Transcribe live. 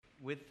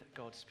with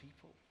God's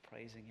people,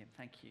 praising him.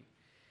 Thank you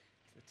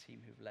to the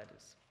team who've led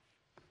us.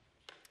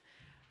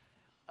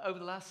 Over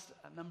the last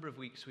number of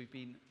weeks, we've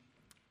been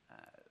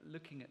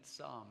looking at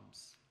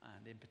Psalms,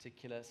 and in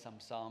particular, some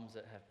Psalms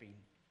that have been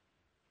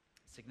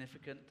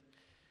significant,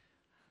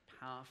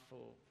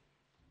 powerful,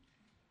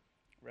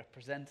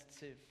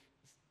 representative.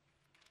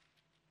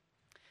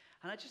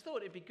 And I just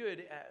thought it'd be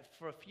good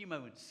for a few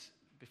moments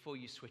before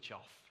you switch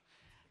off.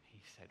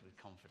 He said with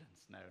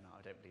confidence, no,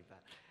 I don't believe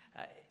that.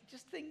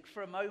 Just think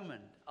for a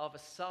moment of a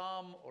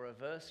psalm or a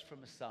verse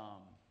from a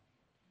psalm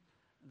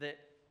that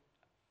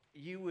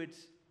you would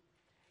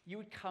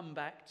come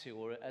back to,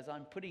 or as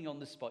I'm putting you on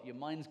the spot, your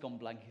mind's gone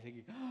blank, you're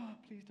thinking, oh,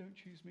 please don't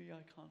choose me,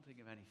 I can't think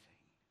of anything.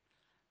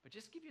 But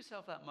just give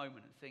yourself that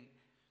moment and think,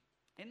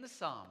 in the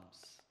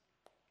Psalms,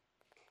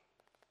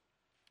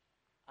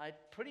 I'd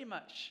pretty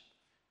much,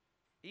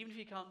 even if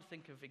you can't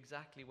think of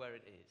exactly where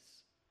it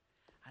is,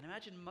 and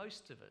imagine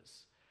most of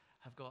us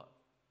have got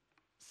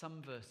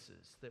some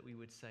verses that we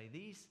would say,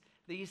 these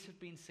have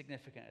been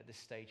significant at this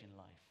stage in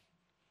life.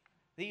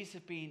 These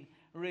have been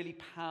really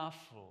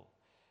powerful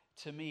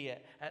to me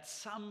at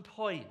some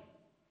point,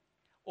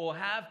 or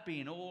have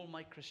been all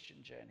my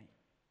Christian journey.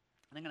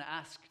 And I'm going to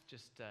ask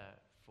just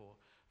for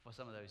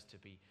some of those to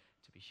be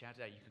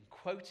shouted out. You can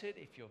quote it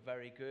if you're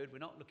very good. We're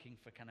not looking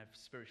for kind of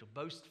spiritual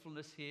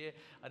boastfulness here.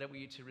 I don't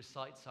want you to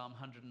recite Psalm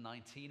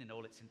 119 in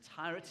all its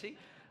entirety.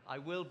 I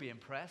will be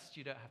impressed.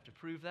 You don't have to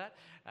prove that.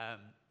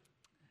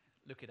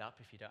 Look it up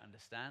if you don't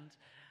understand.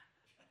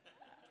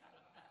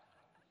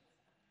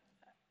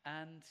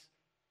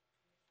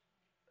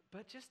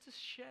 But just to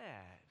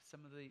share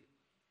some of those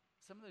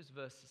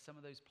verses, some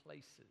of those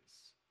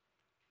places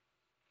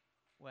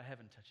where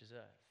heaven touches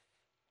earth.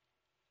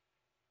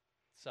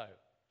 So,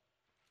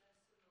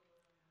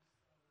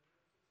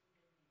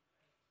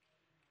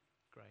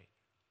 great.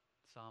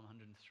 Psalm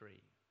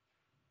 103.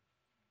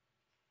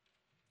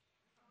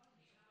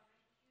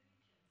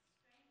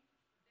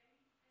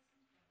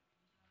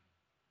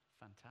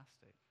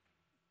 Fantastic.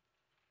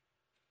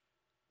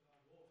 Though I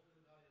walk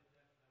through the valley of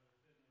death, I will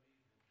fear no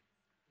evil,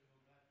 for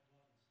your right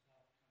rod and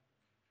staff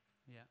comfort me.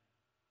 Yeah.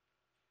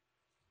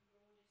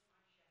 The Lord is my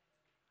shepherd,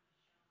 I shall not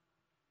want.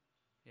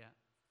 Yeah.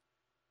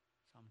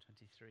 Psalm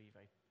 23,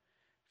 very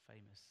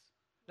famous.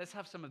 Let's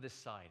have some of this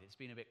side. It's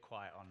been a bit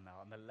quiet on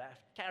the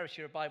left. Karis,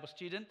 you're a Bible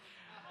student.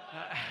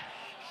 I'm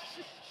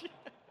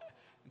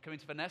coming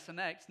to Vanessa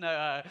next.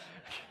 No.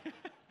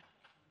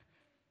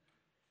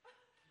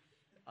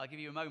 I'll give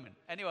you a moment.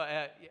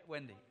 Anyway,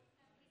 Wendy.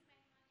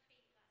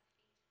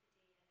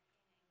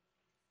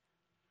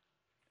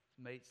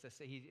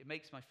 It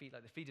makes my feet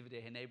like the feet of a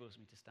deer, enables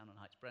me to stand on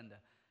heights. Brenda.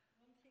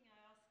 One thing I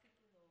ask of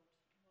the Lord,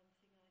 one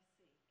thing I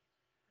seek,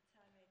 that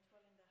I may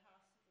dwell in the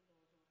house of the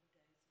Lord all the days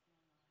of my life.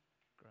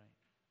 Great.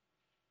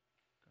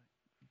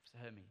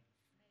 Hermie.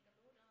 May the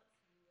Lord answer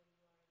you when you are in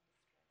distress. May the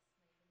name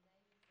of the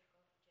God of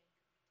Jacob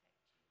protect you.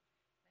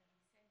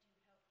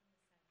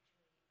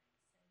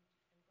 May he send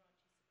you help from the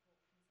sanctuary and grant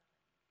you support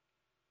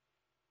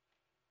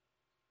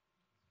from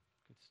Zion.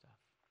 Good stuff.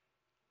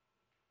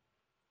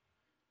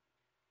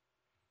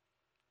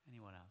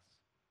 Anyone else? I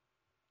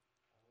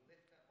will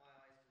lift up my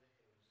eyes to the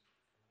hills,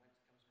 from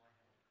whence comes my help.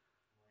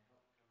 My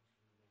help comes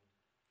from the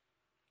Lord,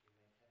 who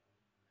made heaven and earth.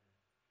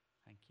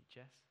 Thank you.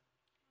 Jess?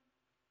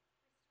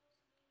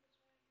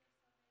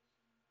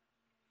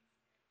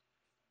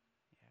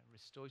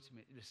 Restore to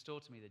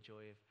me the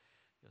joy of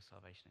your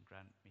salvation and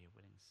grant me a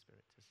willing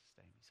spirit to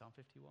sustain me. Psalm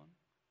 51?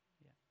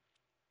 Yeah.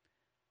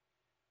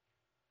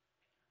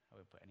 I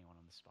won't put anyone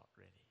on the spot,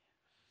 really.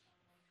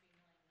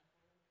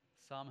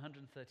 Psalm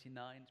 139,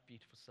 it's a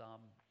beautiful psalm.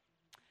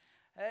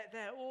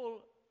 They're all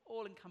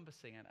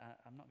encompassing, and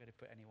I'm not going to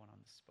put anyone on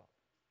the spot.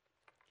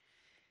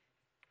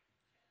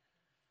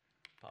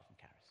 Apart from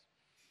Karis.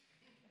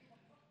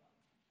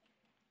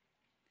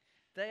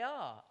 They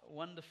are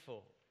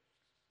wonderful.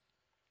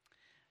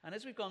 And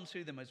as we've gone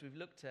through them, as we've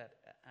looked at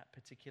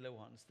particular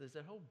ones, there's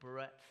a whole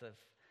breadth of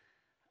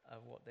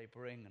what they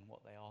bring and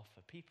what they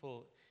offer.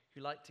 People who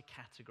like to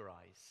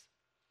categorize,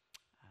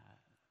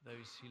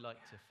 those who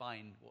like to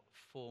find what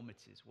form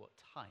it is, what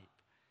type,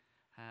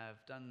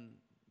 have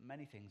done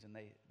many things, and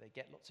they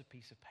get lots of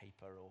piece of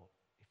paper, or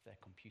if they're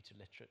computer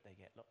literate, they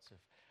get lots of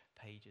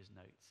pages,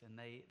 notes, and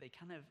they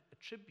kind of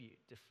attribute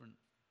different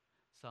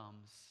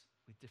psalms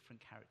with different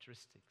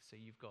characteristics. So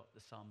you've got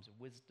the Psalms of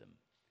Wisdom.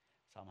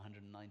 Psalm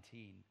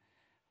 119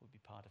 would be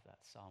part of that,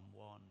 Psalm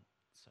 1, and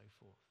so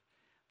forth.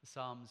 The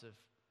Psalms of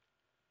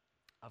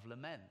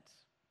Lament,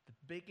 the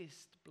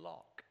biggest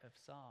block of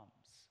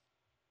Psalms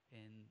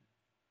in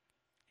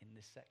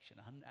this section,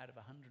 out of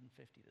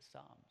 150, the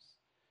Psalms.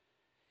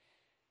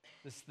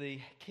 There's the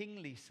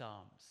kingly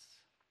Psalms.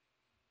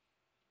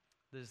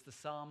 There's the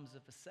Psalms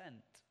of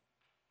Ascent.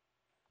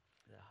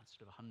 They're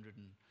sort of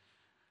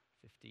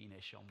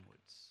 115-ish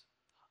onwards.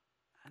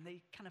 And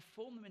they kind of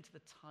form them into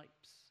the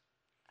types.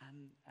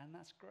 And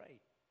that's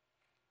great.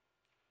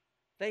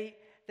 They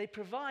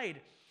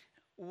provide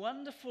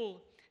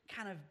wonderful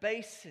kind of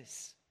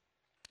basis.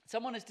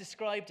 Someone has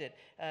described it.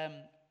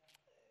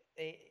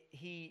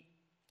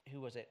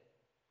 who was it?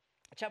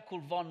 A chap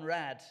called von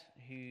Rad,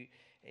 who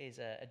is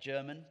a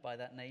German by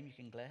that name, you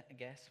can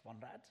guess, von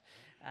Rad.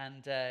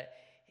 And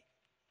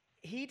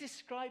he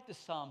described the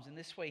Psalms in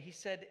this way. He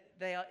said,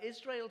 they are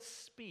Israel's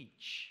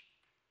speech,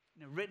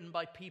 written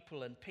by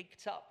people and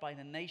picked up by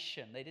the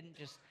nation. They didn't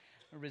just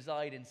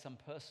reside in some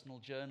personal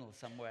journal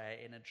somewhere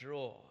in a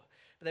drawer.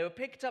 But they were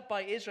picked up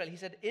by Israel. He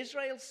said,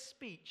 Israel's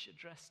speech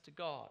addressed to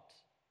God.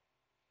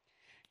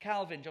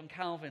 John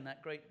Calvin,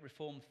 that great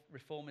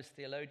reformist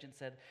theologian,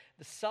 said,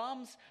 the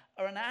Psalms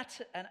are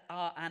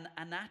an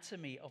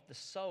anatomy of the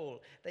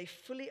soul. They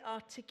fully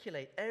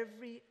articulate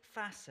every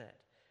facet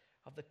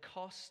of the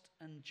cost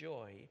and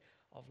joy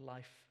of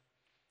life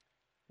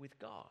with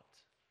God.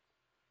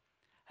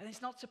 And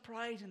it's not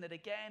surprising that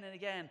again and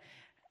again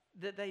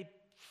that they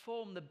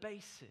form the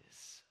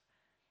basis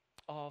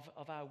of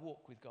our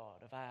walk with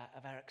God, of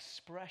our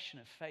expression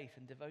of faith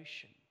and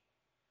devotion.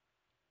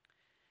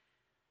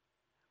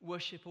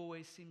 Worship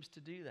always seems to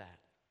do that.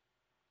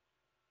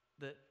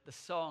 The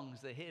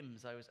songs, the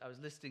hymns. I was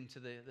listening to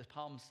the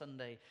Palm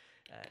Sunday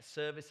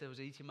service. I was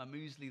eating my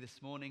muesli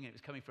this morning. It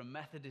was coming from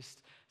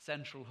Methodist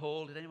Central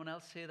Hall. Did anyone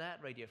else hear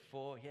that? Radio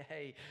 4,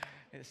 yay.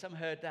 Some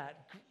heard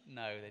that.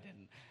 No, they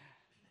didn't.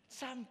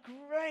 Some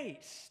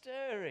great,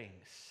 stirring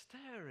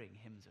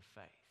hymns of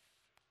faith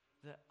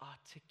that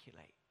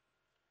articulate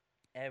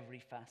every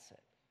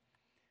facet,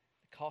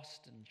 the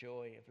cost and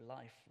joy of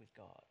life with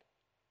God.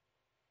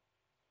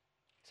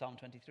 Psalm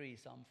 23,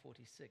 Psalm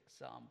 46,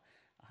 Psalm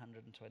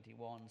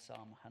 121,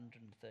 Psalm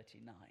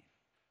 139.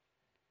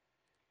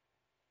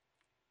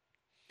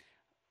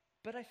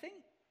 But I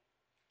think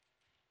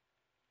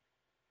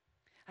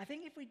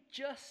if we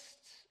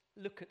just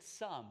look at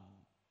some,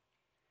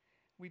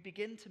 we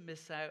begin to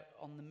miss out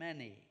on the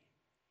many.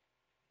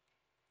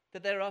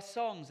 That there are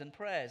songs and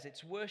prayers,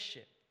 it's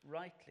worship,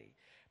 rightly,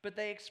 but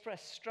they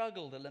express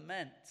struggle, the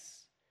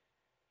laments.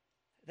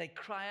 They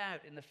cry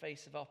out in the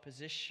face of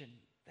opposition.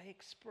 They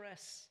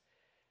express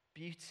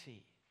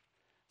beauty.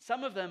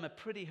 Some of them are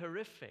pretty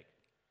horrific.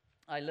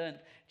 I learned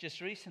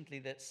just recently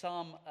that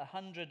Psalm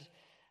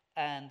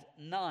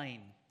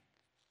 109,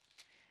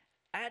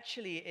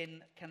 actually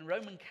in kind of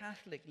Roman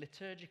Catholic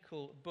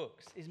liturgical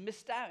books, is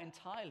missed out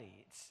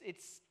entirely.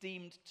 It's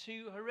deemed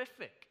too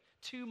horrific,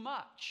 too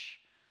much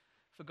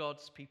for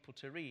God's people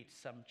to read,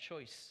 some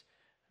choice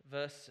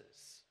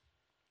verses.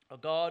 O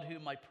God,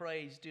 whom I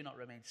praise, do not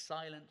remain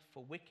silent,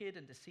 for wicked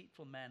and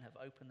deceitful men have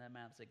opened their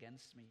mouths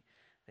against me.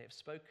 They have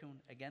spoken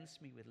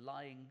against me with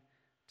lying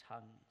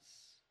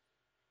tongues.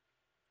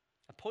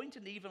 Appoint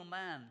an evil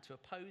man to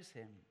oppose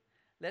him.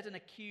 Let an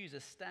accuser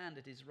stand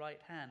at his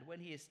right hand. When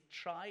he is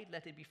tried,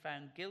 let him be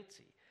found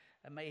guilty,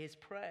 and may his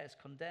prayers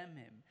condemn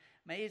him.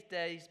 May his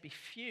days be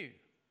few.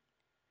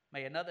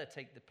 May another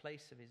take the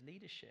place of his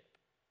leadership.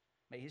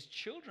 May his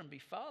children be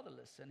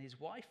fatherless, and his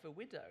wife a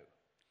widow.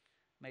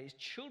 May his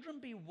children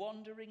be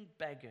wandering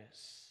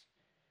beggars.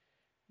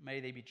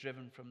 May they be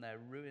driven from their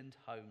ruined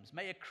homes.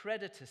 May a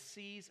creditor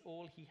seize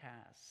all he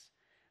has.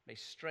 May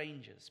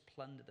strangers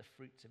plunder the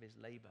fruits of his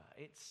labor.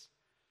 It's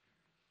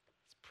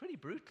pretty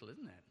brutal,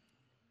 isn't it?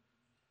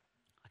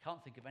 I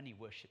can't think of any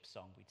worship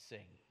song we'd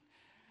sing.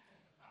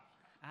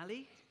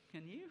 Ali,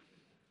 can you?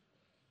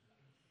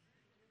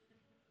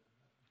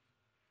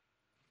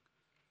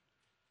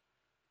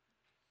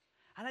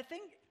 And I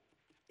think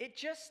it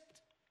just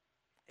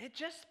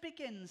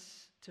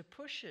begins to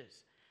push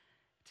us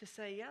to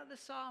say, yeah, the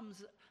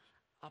Psalms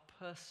are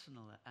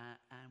personal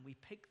and we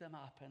pick them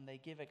up and they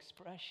give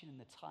expression in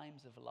the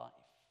times of life.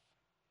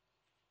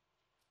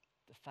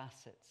 The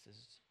facets,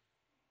 as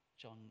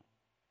John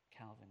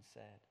Calvin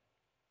said.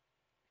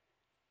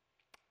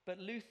 But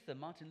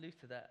Martin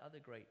Luther, that other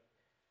great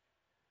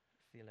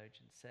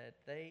theologian, said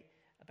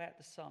about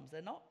the Psalms,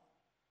 they're not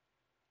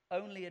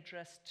only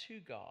addressed to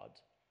God,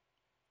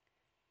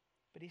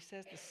 but he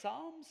says the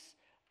Psalms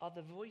are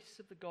the voice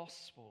of the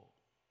gospel,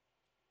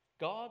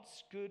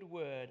 God's good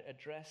word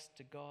addressed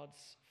to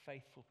God's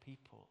faithful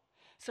people.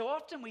 So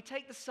often we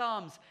take the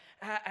Psalms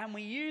and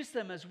we use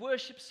them as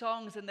worship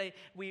songs, and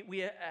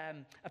we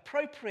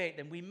appropriate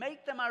them. We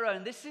make them our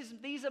own.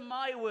 These are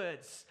my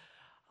words.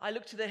 I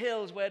look to the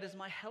hills. Where does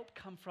my help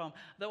come from?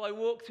 Though I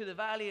walk through the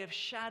valley of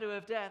shadow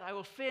of death, I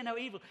will fear no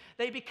evil.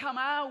 They become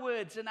our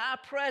words and our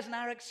prayers and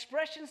our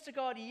expressions to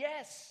God,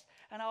 yes,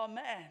 and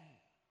amen.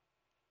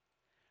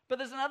 But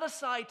there's another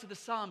side to the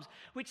Psalms,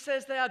 which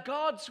says they are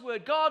God's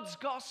word, God's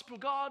gospel,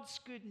 God's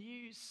good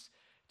news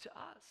to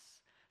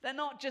us. They're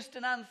not just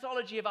an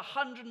anthology of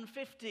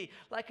 150,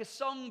 like a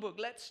songbook.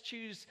 Let's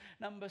choose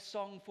number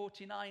song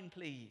 49,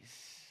 please.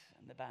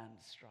 And the band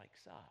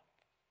strikes up.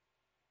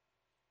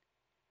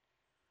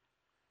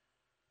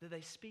 That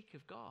they speak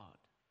of God.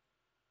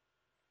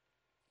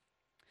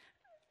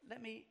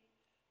 Let me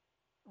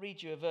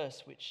read you a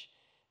verse which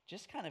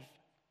just kind of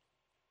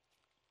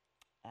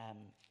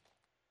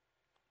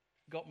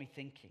got me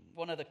thinking.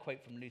 One other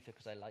quote from Luther,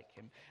 because I like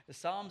him. The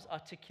Psalms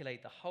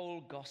articulate the whole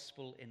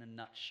gospel in a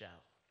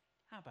nutshell.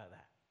 How about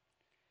that?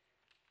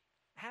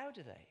 How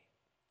do they?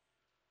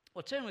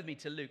 Well, turn with me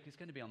to Luke. It's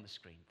going to be on the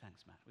screen.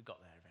 Thanks, Matt. We got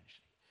there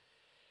eventually.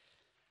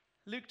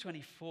 Luke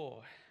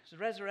 24. It's the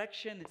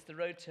resurrection, it's the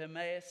road to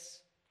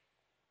Emmaus.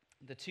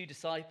 The two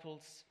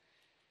disciples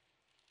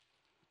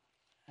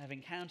have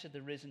encountered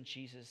the risen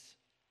Jesus,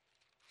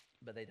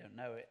 but they don't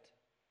know it.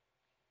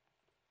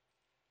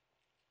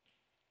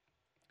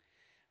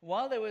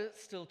 While they were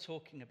still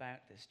talking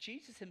about this,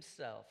 Jesus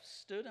himself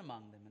stood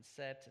among them and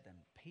said to them,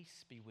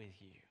 "Peace be with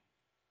you."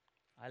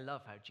 I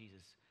love how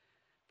Jesus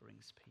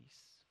brings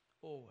peace,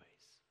 always.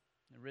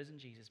 The risen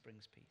Jesus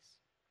brings peace.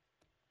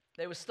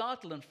 They were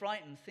startled and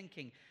frightened,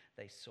 thinking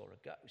they saw a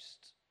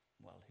ghost.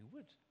 Well, who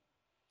would?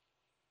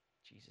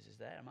 Jesus is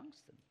there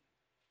amongst them.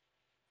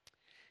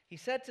 He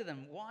said to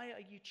them, "Why are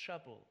you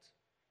troubled?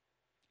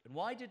 And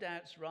why do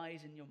doubts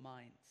rise in your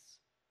minds?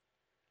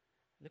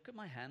 Look at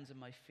my hands and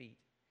my feet.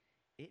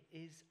 It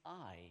is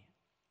I,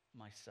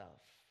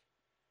 myself.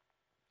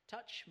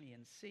 Touch me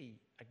and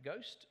see. A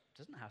ghost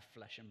doesn't have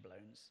flesh and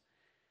bones,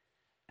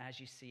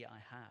 as you see I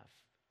have."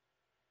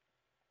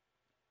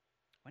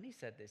 When he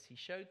said this, he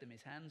showed them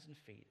his hands and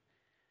feet.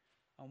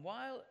 And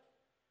while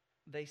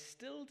they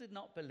still did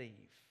not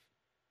believe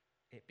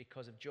it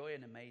because of joy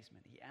and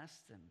amazement, he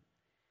asked them,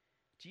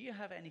 "Do you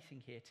have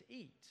anything here to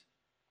eat?"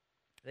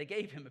 They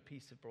gave him a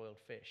piece of broiled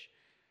fish,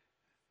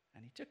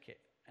 and he took it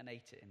and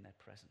ate it in their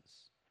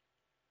presence.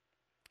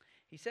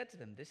 He said to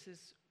them, "This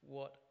is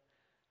what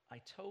I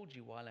told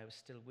you while I was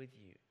still with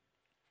you.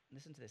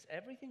 Listen to this.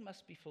 Everything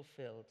must be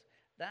fulfilled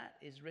that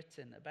is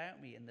written about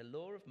me in the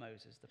law of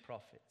Moses, the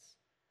prophets,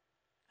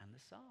 and the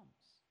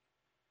Psalms."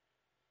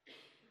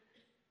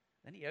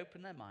 Then he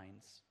opened their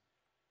minds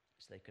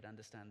so they could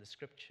understand the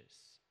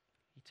scriptures.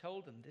 He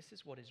told them, "This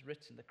is what is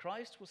written. The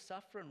Christ will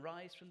suffer and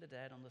rise from the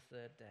dead on the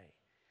third day.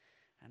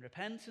 And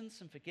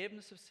repentance and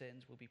forgiveness of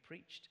sins will be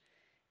preached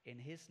in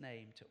his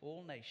name to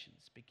all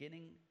nations,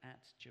 beginning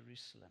at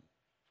Jerusalem.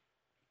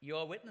 You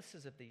are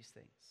witnesses of these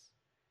things.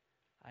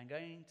 I'm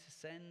going to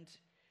send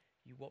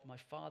you what my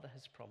Father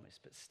has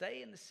promised, but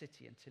stay in the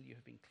city until you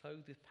have been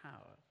clothed with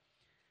power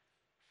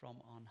from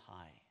on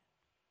high."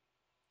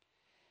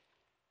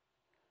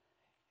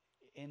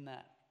 In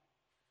that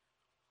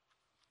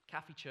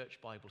Cafe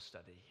Church Bible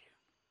study,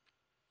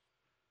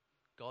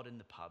 God in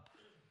the pub,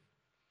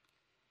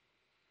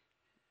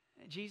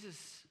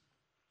 Jesus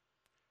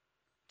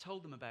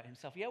told them about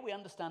himself. Yeah, we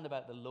understand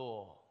about the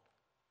law.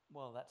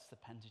 Well, that's the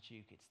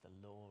Pentateuch, it's the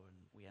law,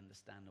 and we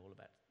understand all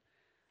about,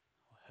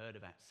 or heard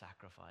about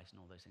sacrifice and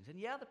all those things. And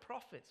yeah, the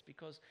prophets,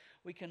 because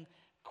we can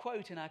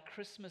quote in our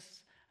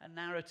Christmas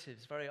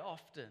narratives very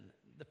often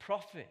the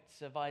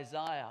prophets of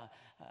Isaiah,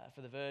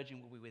 "For the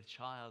virgin will be with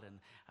child,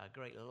 and a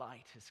great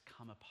light has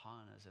come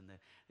upon us, and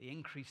the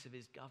increase of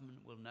his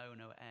government will know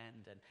no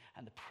end,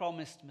 and the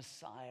promised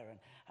Messiah,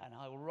 and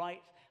I will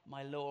write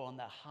my law on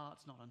their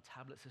hearts, not on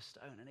tablets of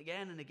stone." And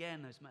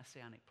again, those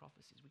messianic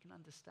prophecies. We can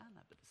understand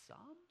that, but the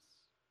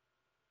Psalms?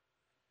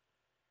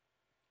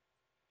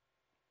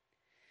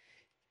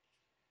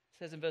 It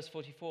says in verse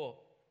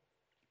 44,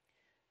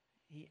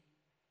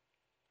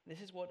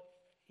 this is what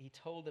he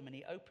told them, and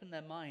he opened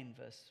their mind,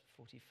 verse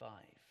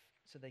 45,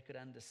 so they could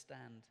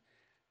understand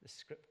the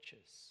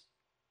scriptures.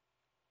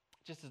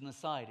 Just as an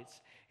aside,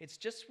 it's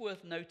just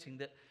worth noting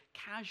that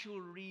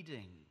casual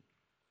reading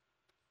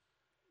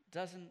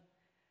doesn't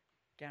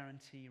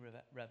guarantee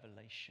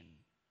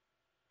revelation.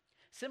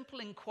 Simple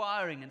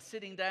inquiring and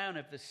sitting down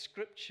of the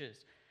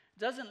scriptures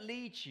doesn't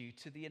lead you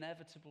to the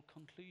inevitable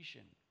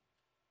conclusion.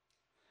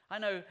 I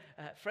know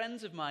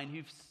friends of mine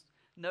who've,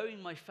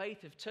 knowing my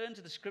faith, have turned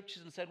to the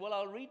scriptures and said, "Well,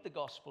 I'll read the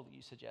gospel that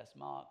you suggest,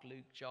 Mark,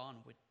 Luke,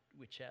 John,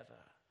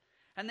 whichever."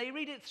 And they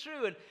read it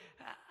through,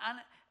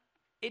 and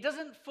it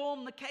doesn't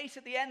form the case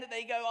at the end that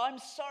they go, "I'm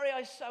sorry,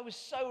 I was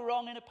so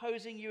wrong in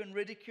opposing you and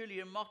ridiculing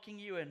you and mocking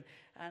you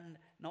and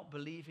not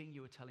believing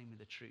you were telling me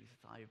the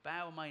truth. I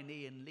bow my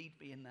knee and lead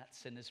me in that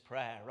sinner's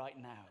prayer right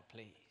now,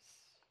 please."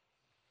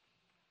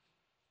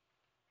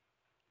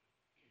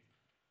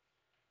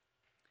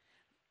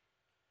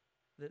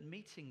 That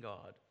meeting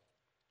God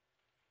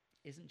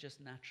isn't just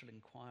natural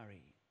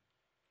inquiry.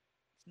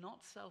 It's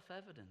not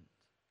self-evident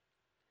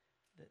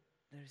that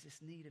there is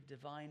this need of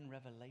divine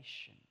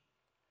revelation.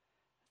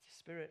 The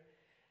Spirit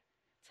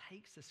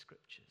takes the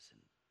scriptures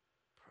and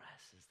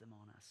presses them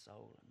on our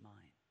soul and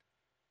mind.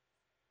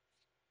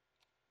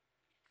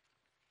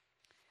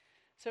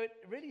 So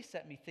it really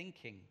set me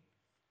thinking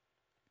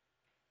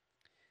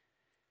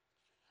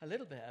a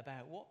little bit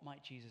about what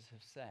might Jesus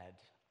have said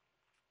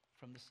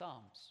from the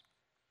Psalms.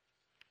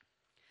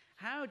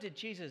 How did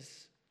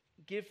Jesus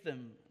give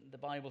them the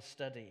Bible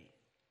study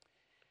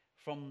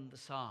from the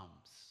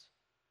Psalms?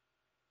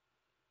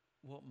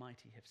 What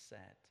might he have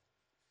said?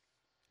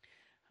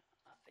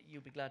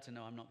 You'll be glad to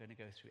know I'm not going to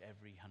go through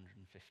every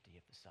 150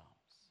 of the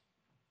Psalms.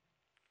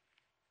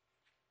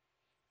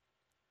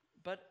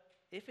 But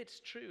if it's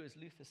true, as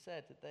Luther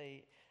said, that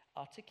they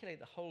articulate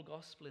the whole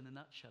gospel in a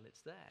nutshell,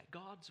 it's there.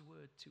 God's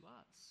word to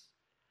us,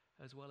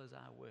 as well as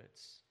our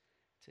words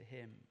to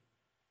him.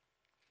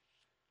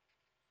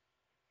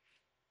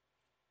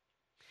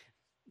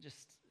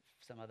 Just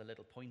some other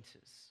little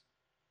pointers.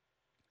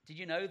 Did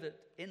you know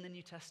that in the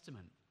New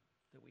Testament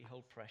that we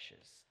hold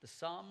precious, the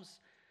Psalms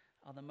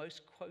are the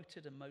most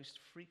quoted and most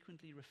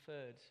frequently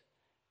referred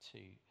to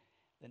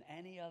than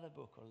any other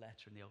book or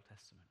letter in the Old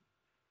Testament.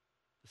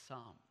 The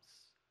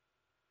Psalms.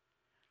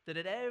 That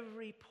at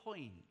every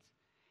point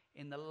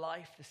in the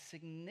life, the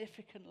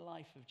significant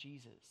life of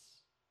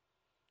Jesus,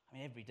 I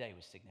mean, every day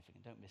was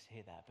significant, don't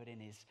mishear that, but in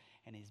his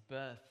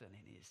birth and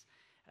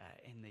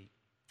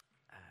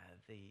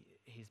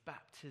his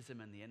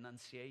baptism and the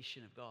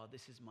annunciation of God,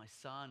 this is my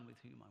Son with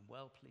whom I'm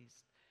well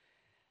pleased.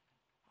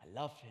 I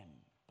love him,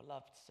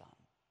 beloved Son.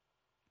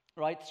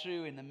 Right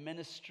through in the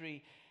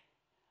ministry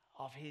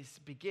of his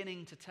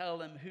beginning to tell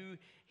them who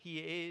he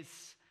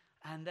is,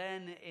 and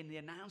then in the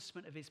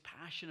announcement of his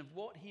passion, of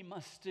what he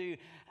must do,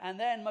 and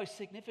then most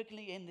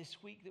significantly in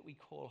this week that we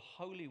call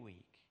Holy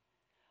Week,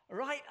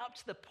 right up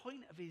to the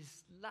point of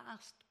his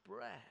last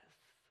breath.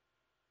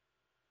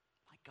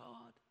 My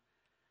God,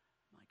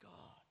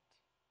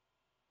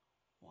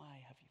 why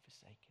have you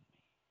forsaken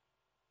me?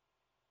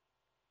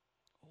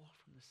 All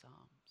from the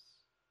Psalms.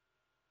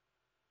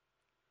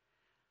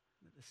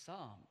 That the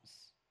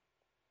Psalms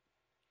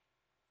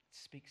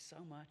speak so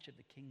much of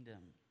the kingdom,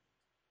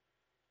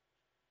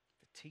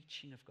 the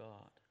teaching of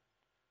God.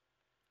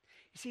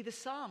 You see, the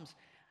Psalms,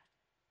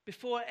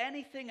 before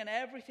anything and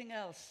everything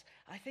else,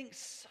 I think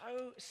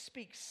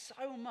speaks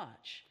so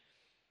much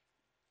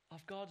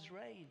of God's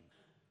reign.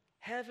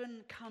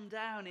 Heaven come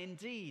down,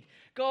 indeed.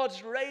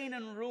 God's reign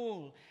and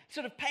rule.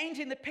 Sort of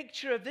painting the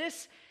picture of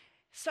this,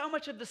 so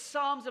much of the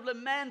Psalms of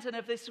lament and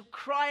of this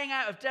crying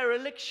out of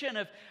dereliction,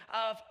 of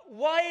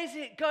why is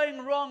it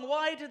going wrong?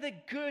 Why do the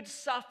good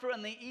suffer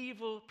and the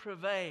evil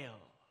prevail?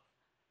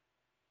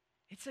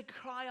 It's a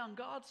cry on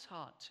God's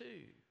heart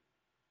too.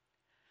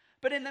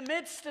 But in the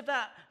midst of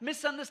that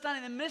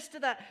misunderstanding, in the midst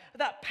of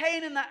that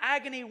pain and that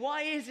agony,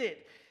 why is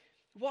it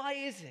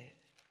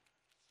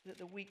that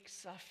the weak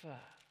suffer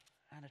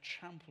and are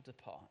trampled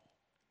upon?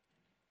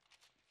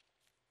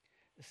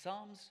 The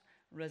Psalms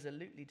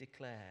resolutely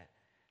declare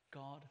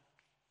God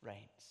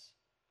reigns.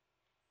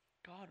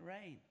 God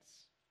reigns.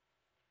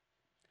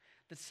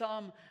 The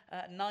Psalm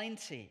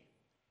 90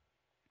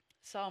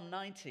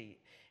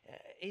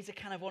 is a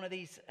kind of one of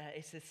these,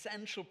 it's the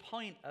central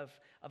point of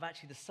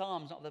actually the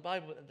Psalms, not the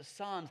Bible, but the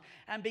Psalms,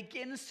 and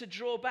begins to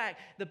draw back.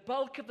 The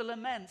bulk of the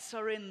laments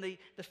are in the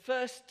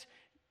first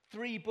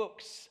 3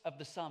 books of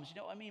the Psalms. You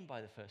know what I mean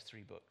by the first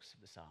 3 books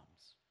of the Psalms?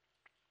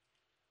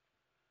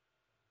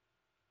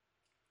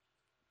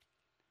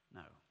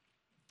 No.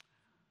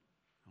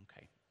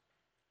 Okay.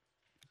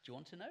 Do you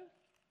want to know?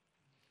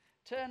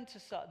 Turn to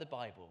the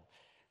Bible.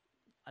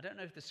 I don't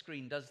know if the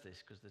screen does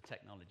this because the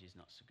technology is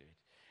not so good.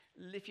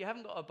 If you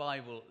haven't got a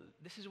Bible,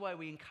 this is why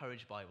we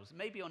encourage Bibles.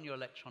 Maybe on your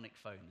electronic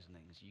phones and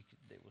things,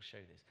 they will show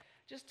this.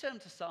 Just turn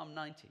to Psalm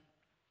 90.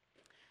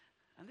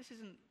 And this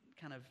isn't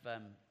kind of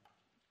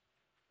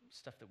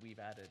stuff that we've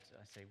added.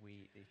 I say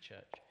we, the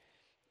church.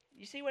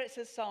 You see where it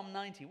says Psalm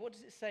 90? What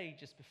does it say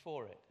just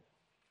before it?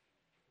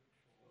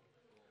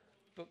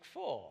 Book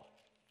 4.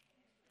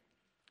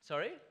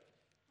 Sorry?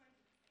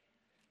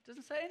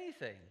 Doesn't say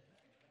anything.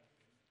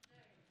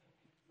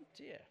 Oh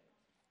dear.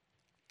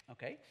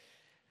 Okay.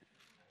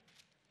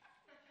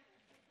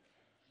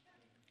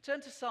 Turn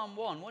to Psalm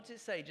 1. What does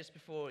it say just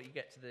before you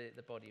get to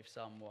the body of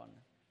Psalm 1?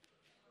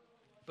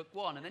 Book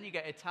 1, and then you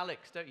get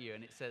italics, don't you?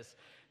 And it says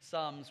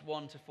Psalms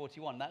 1 to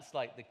 41. That's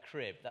like the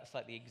crib. That's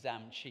like the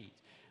exam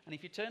cheat. And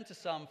if you turn to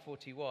Psalm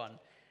 41,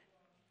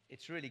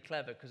 it's really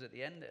clever because at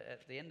the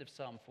end of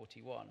Psalm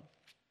 41,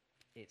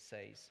 it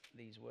says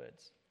these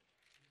words.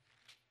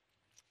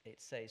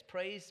 It says,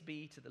 "Praise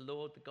be to the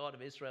Lord, the God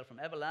of Israel, from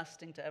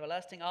everlasting to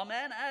everlasting.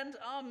 Amen and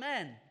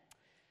amen."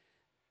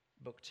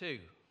 Book 2.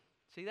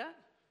 See that?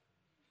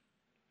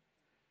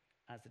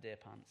 As the deer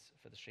pants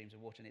for the streams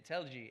of water. And it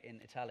tells you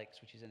in italics,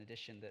 which is an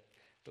addition, that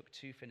book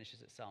 2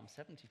 finishes at Psalm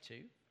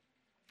 72.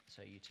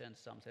 So you turn to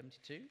Psalm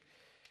 72.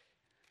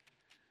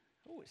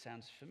 Oh, it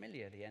sounds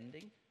familiar, the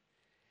ending.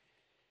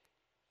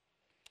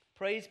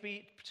 "Praise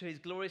be to his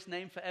glorious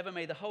name forever.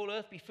 May the whole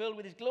earth be filled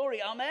with his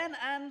glory. Amen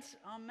and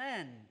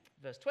amen."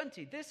 Verse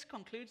 20. "This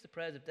concludes the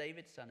prayers of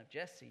David, son of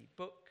Jesse."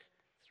 Book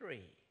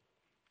 3.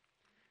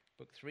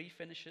 Book 3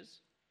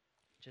 finishes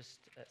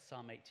just at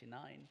Psalm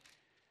 89.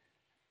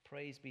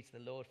 "Praise be to the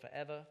Lord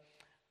forever.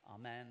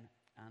 Amen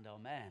and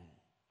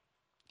amen."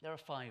 There are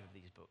 5 of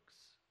these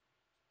books.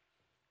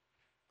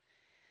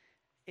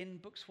 In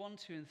books 1,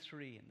 2, and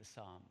 3 in the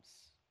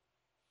Psalms,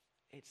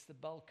 it's the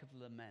bulk of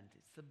the lament.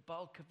 It's the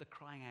bulk of the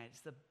crying out.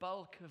 It's the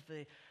bulk of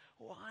the,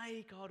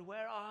 why, God,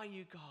 where are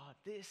you, God?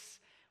 This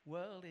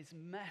world is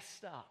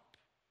messed up.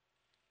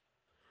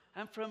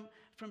 And from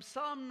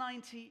Psalm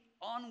 90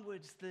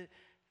 onwards,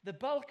 the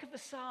bulk of the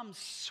Psalms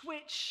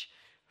switch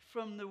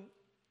from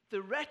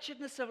the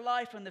wretchedness of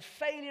life and the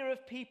failure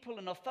of people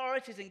and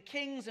authorities and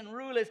kings and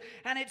rulers,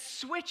 and it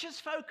switches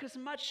focus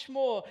much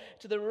more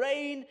to the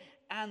reign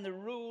and the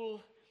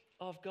rule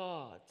of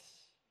God.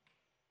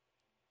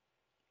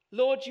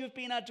 "Lord, you've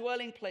been our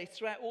dwelling place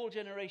throughout all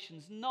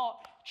generations,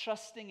 not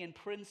trusting in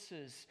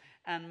princes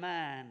and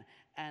man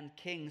and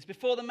kings.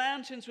 Before the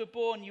mountains were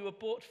born, you were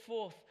brought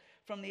forth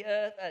from the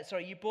earth.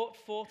 You brought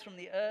forth from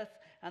the earth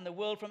and the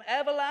world. From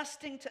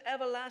everlasting to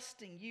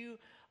everlasting, you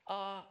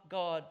are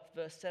God.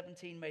 Verse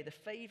 17, may the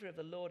favor of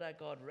the Lord our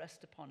God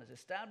rest upon us.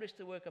 Establish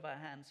the work of our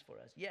hands for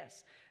us.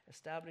 Yes,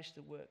 establish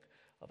the work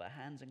of our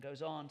hands. And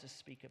goes on to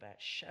speak about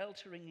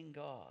sheltering in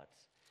God.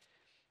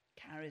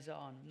 Carries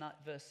on,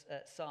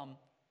 Psalm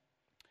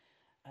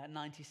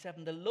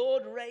 97. The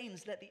Lord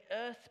reigns, let the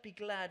earth be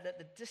glad, let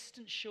the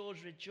distant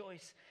shores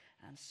rejoice,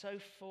 and so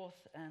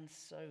forth and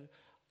so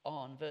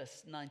on.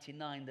 Verse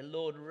 99, the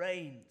Lord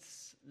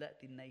reigns,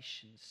 let the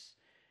nations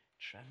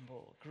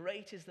tremble.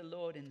 Great is the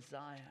Lord in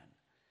Zion.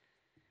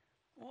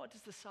 What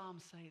does the psalm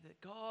say? That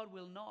God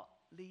will not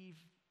leave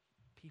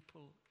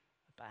people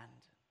abandoned.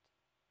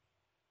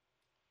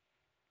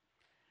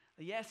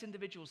 Yes,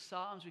 individual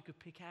psalms we could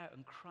pick out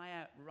and cry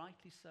out,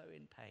 rightly so,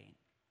 in pain.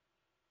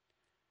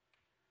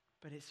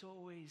 But it's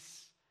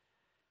always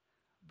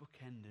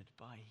bookended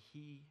by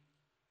He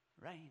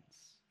reigns.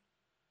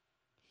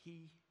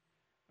 He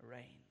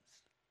reigns.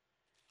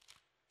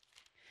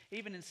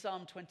 Even in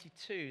Psalm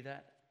 22,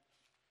 that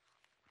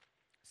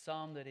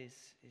psalm that is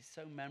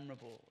so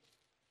memorable,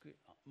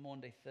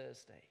 Maundy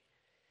Thursday,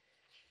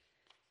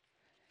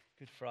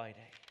 Good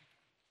Friday.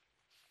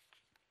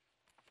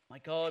 My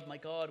God,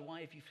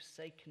 why have you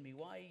forsaken me?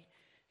 Why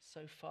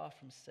so far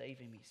from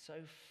saving me, so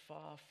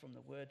far from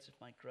the words of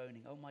my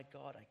groaning? Oh my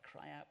God, I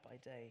cry out by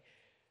day,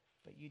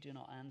 but you do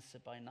not answer,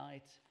 by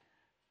night,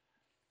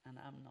 and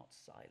am not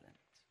silent.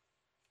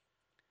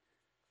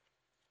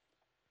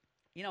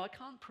 You know, I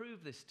can't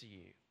prove this to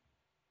you.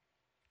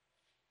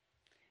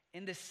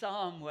 In this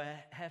psalm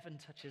where heaven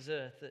touches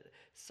earth, that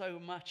so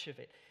much of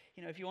it,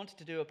 you know, if you wanted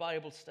to do a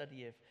Bible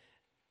study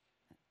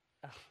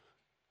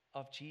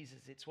of Jesus,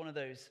 it's one of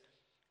those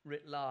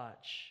writ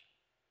large.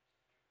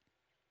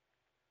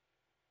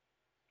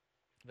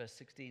 Verse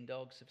 16,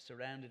 dogs have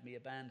surrounded me, a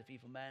band of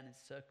evil men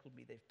encircled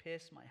me. They've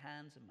pierced my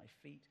hands and my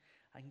feet.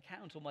 I can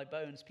count all my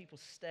bones. People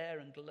stare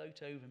and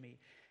gloat over me.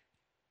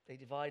 They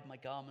divide my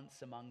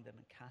garments among them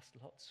and cast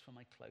lots for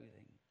my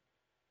clothing.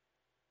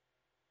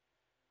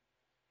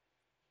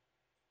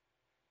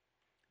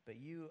 But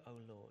you, O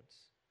Lord,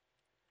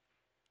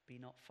 be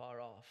not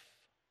far off.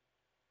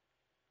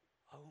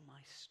 O my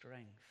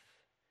strength,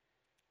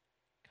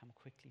 come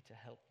quickly to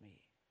help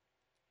me.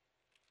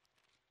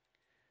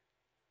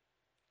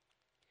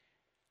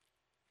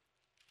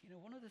 You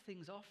know, one of the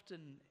things often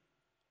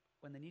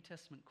when the New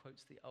Testament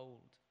quotes the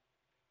Old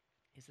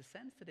is the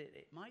sense that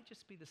it might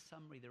just be the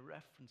summary, the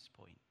reference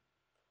point.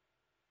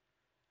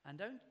 And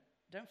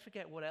don't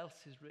forget what else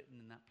is written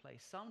in that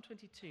place. Psalm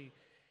 22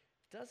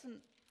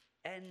 doesn't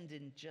end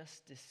in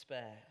just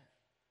despair,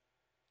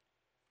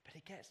 but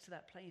it gets to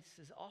that place.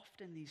 There's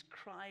often these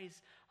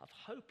cries of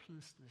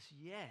hopelessness,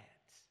 yet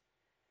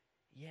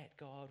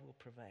God will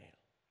prevail.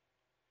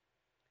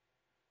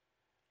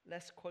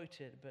 Less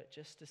quoted, but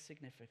just as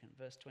significant.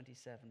 Verse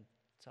 27,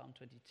 Psalm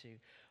 22.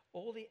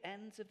 All the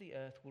ends of the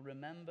earth will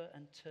remember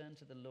and turn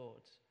to the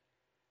Lord,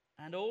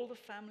 and all the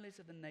families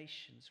of the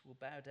nations will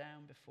bow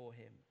down before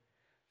him.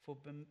 For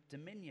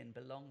dominion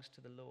belongs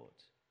to the Lord,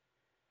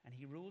 and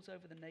he rules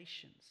over the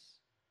nations.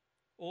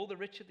 All the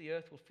rich of the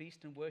earth will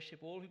feast and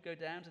worship. All who go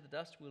down to the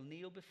dust will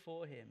kneel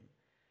before him.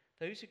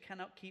 Those who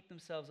cannot keep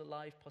themselves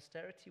alive,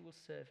 posterity will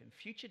serve him.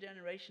 Future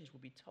generations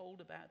will be told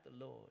about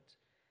the Lord.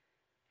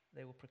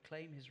 They will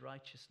proclaim his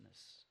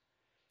righteousness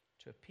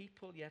to a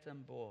people yet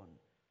unborn,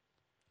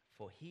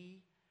 for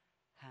he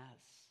has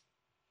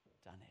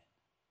done it.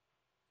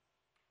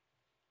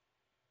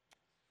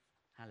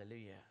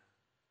 Hallelujah.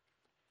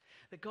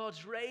 That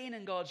God's reign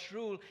and God's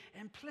rule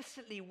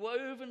implicitly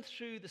woven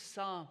through the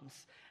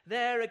Psalms.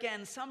 There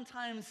again,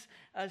 sometimes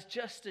as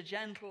just a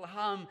gentle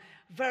hum,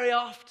 very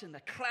often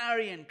the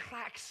clarion,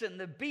 klaxon,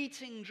 the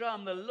beating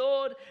drum. The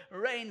Lord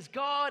reigns.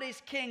 God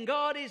is king.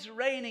 God is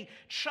reigning.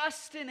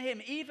 Trust in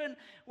him. Even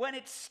when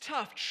it's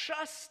tough,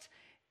 trust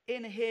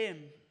in him.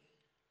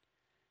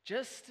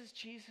 Just as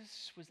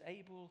Jesus was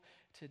able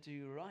to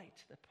do right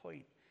to the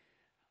point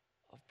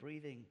of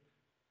breathing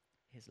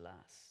his last.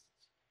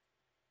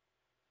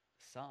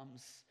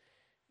 Psalms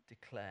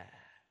declare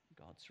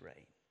God's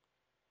reign.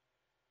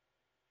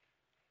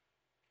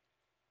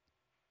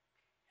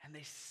 And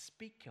they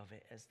speak of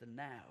it as the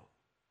now.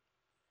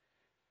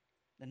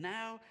 The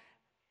now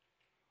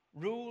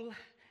rule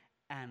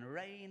and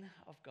reign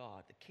of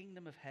God, the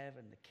kingdom of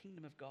heaven, the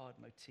kingdom of God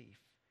motif.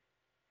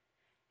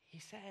 He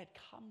said,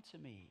 come to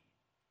me,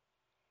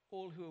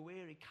 all who are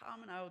weary,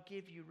 come and I will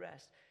give you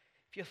rest.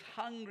 If you're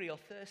hungry or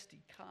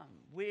thirsty,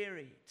 come.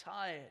 Weary,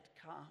 tired,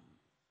 come.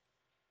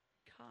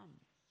 Come.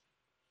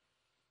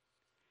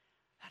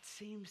 That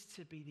seems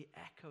to be the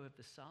echo of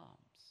the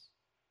Psalms,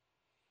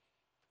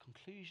 the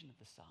conclusion of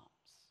the Psalms,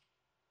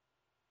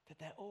 that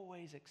they're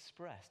always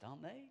expressed,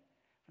 aren't they,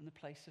 from the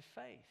place of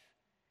faith.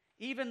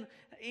 Even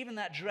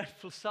that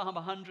dreadful Psalm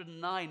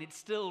 109, it's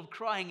still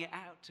crying it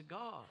out to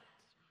God.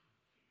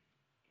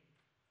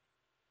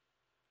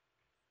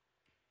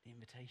 The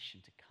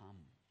invitation to come.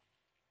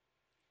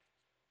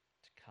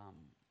 To come.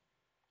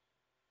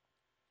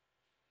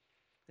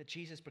 That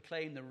Jesus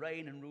proclaimed the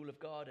reign and rule of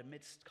God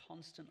amidst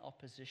constant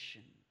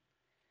opposition.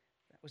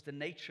 was the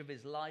nature of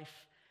his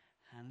life,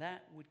 and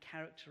that would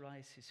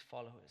characterize his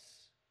followers.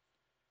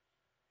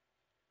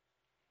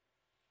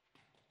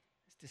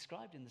 It's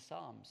described in the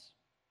Psalms.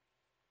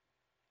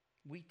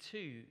 We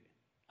too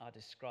are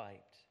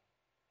described.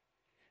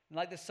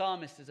 Like the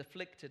psalmist is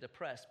afflicted,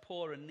 oppressed,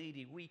 poor and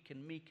needy, weak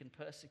and meek and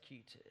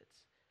persecuted.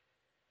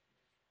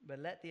 But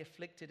let the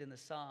afflicted in the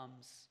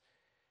Psalms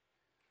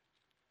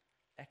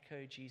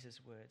echo Jesus'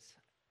 words,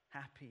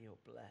 happy or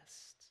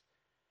blessed.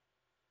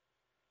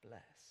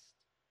 Blessed.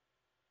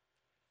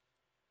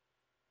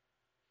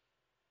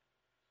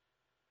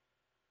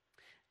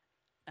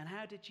 And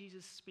how did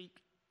Jesus speak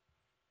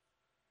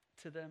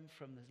to them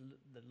from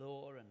the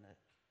law and the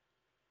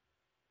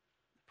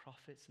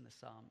prophets and the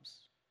Psalms?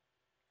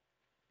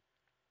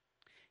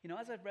 You know,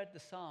 as I've read the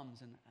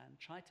Psalms and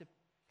tried to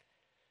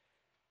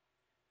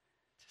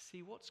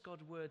see what's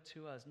God's word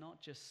to us,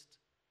 not just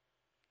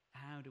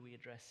how do we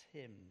address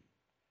him,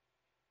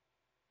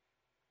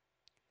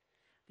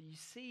 that you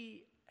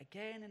see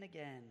again and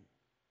again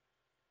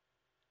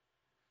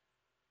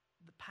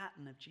the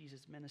pattern of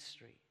Jesus'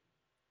 ministry.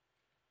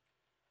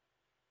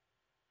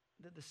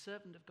 That the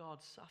servant of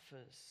God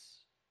suffers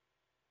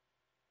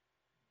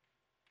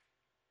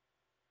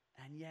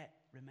and yet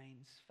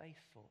remains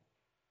faithful.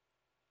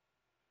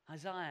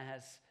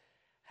 Isaiah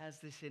has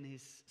this in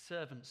his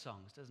servant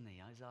songs, doesn't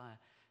he? Isaiah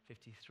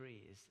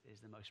 53 is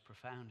the most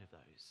profound of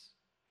those.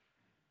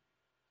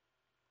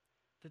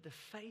 That the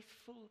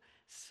faithful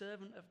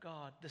servant of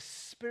God, the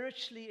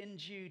spiritually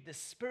endued, the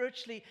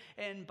spiritually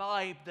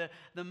imbibed,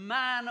 the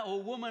man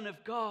or woman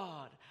of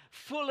God,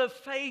 full of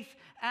faith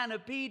and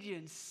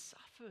obedience, suffers.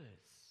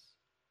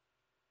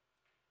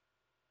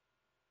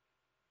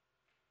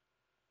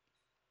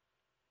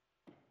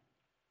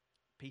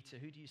 Peter,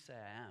 who do you say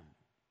I am?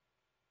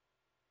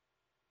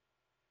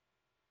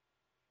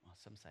 Well,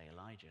 some say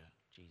Elijah,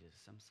 Jesus.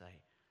 Some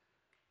say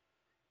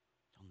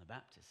John the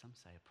Baptist. Some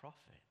say a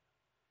prophet.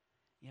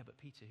 Yeah, but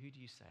Peter, who do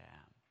you say I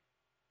am?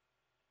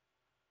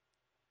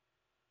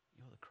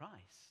 You're the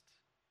Christ.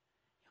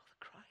 You're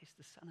the Christ,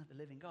 the Son of the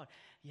living God.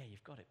 Yeah,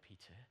 you've got it,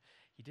 Peter.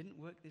 You didn't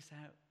work this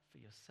out for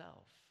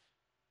yourself.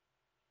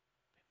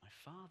 But my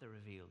Father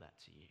revealed that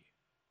to you.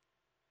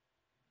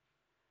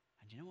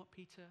 And you know what,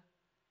 Peter?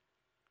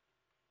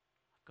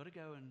 I've got to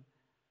go and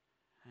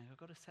I've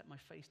got to set my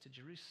face to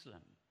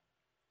Jerusalem.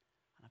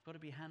 And I've got to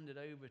be handed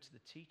over to the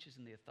teachers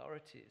and the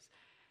authorities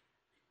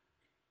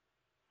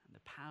and the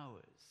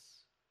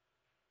powers.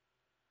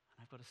 And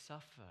I've got to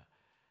suffer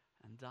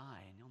and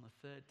die. And on the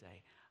third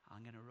day,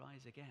 I'm going to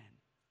rise again.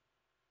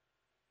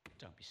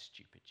 Don't be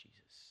stupid,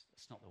 Jesus.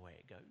 That's not the way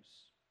it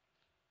goes.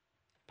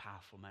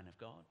 Powerful men of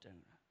God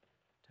don't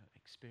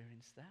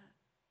experience that.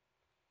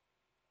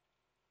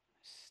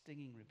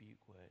 Stinging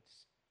rebuke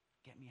words.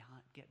 Get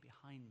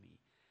behind me,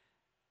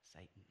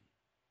 Satan.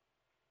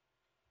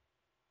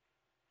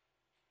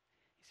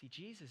 You see,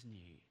 Jesus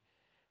knew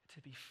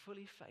to be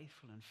fully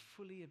faithful and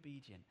fully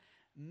obedient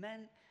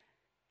meant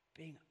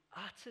being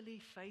utterly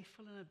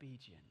faithful and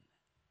obedient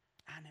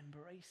and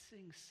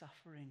embracing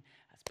suffering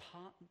as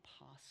part and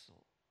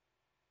parcel.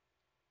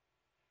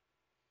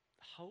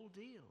 The whole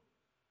deal.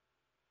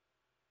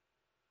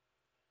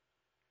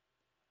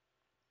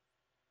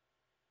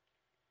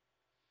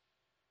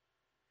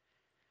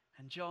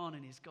 And John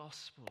in his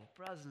gospel,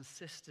 brothers and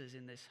sisters,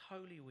 in this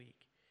Holy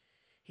Week,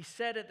 he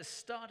said at the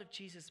start of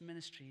Jesus'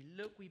 ministry,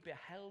 look, we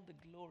beheld the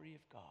glory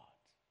of God.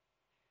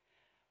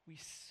 We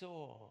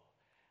saw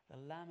the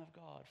Lamb of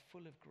God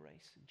full of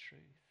grace and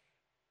truth.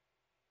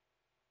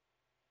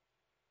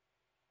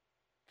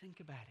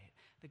 Think about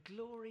it. The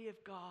glory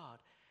of God.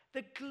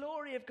 The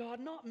glory of God,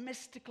 not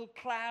mystical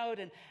cloud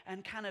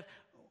and kind of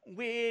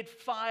weird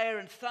fire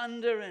and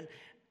thunder, and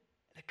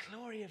the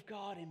glory of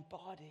God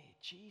embodied,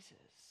 Jesus.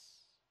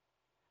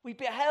 We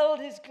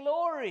beheld his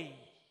glory.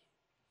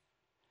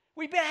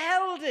 We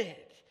beheld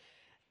it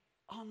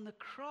on the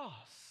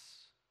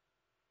cross,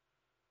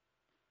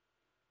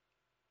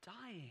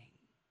 dying.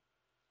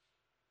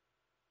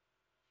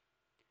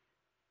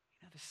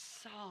 You know, the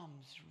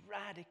Psalms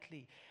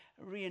radically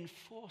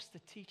reinforce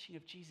the teaching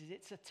of Jesus.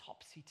 It's a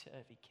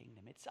topsy-turvy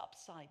kingdom. It's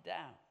upside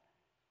down.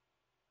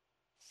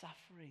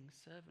 Suffering,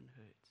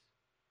 servanthood.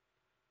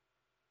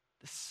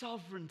 The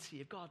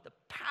sovereignty of God, the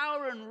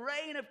power and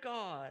reign of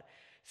God,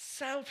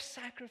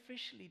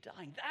 self-sacrificially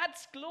dying.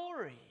 That's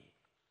glory.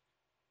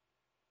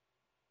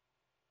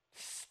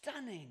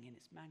 Stunning in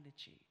its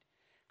magnitude.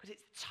 Because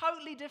it's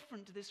totally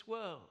different to this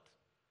world.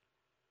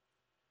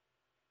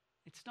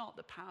 It's not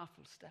the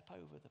powerful step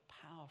over the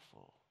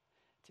powerful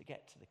to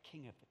get to the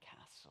king of the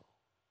castle.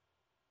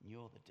 And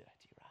you're the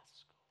dirty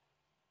rascal.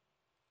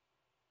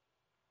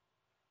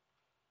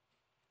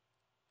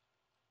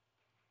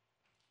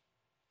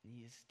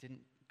 Jesus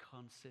didn't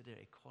consider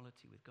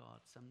equality with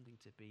God something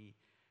to be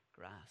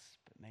grasped,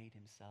 but made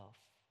himself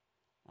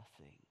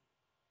nothing,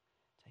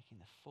 taking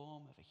the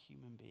form of a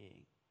human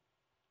being,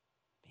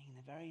 being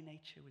the very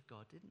nature with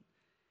God, didn't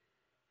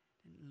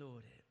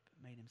lord it,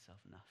 but made himself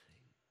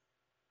nothing,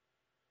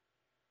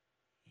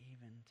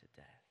 even to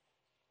death.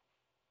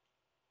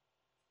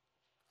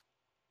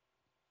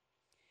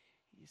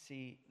 You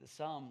see, the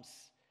Psalms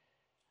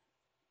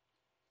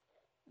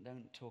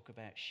don't talk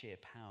about sheer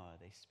power,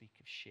 they speak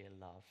of sheer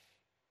love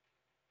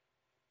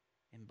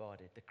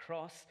embodied. The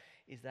cross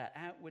is that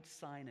outward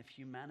sign of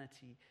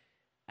humanity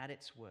at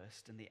its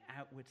worst and the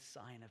outward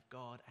sign of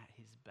God at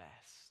his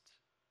best.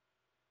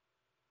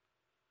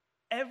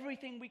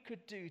 Everything we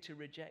could do to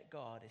reject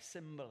God is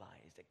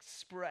symbolized,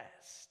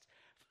 expressed,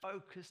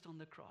 focused on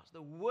the cross.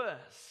 The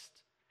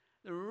worst,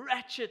 the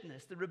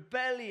wretchedness, the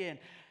rebellion,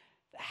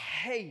 the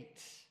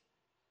hate,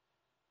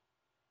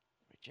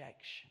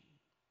 rejection.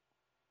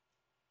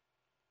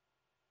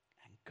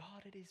 And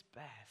God at his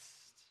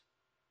best.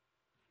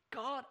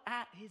 God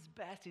at his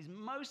best, his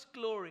most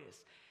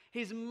glorious,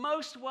 his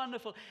most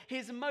wonderful,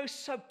 his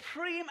most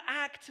supreme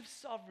act of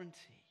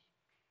sovereignty.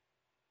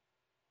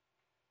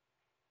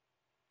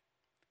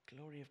 The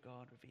glory of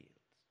God revealed.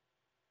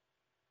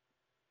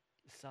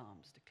 The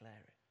Psalms declare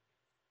it.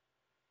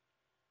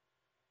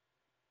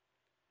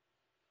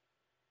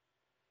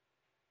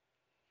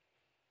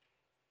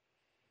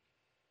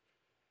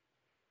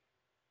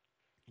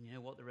 And you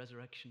know what the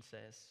resurrection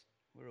says?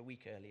 We're a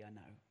week early, I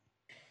know.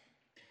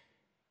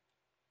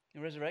 The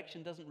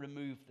resurrection doesn't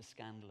remove the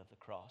scandal of the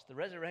cross. The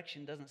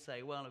resurrection doesn't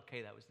say, well,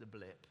 okay, that was the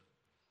blip,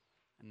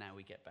 and now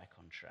we get back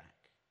on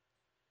track.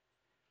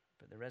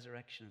 But the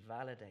resurrection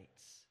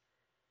validates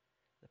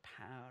the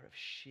power of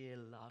sheer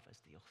love as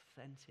the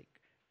authentic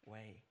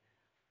way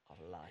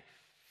of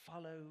life.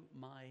 Follow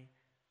my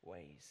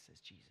ways, says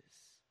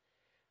Jesus.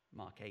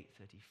 Mark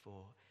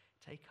 8:34,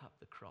 take up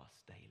the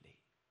cross daily.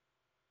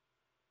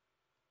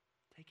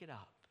 Take it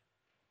up.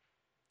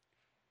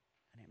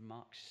 And it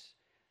marks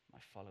my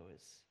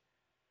followers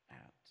out.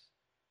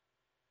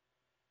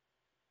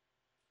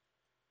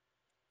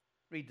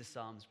 Read the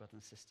Psalms, brothers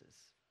and sisters.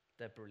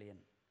 They're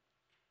brilliant.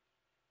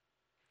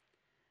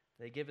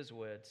 They give us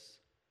words,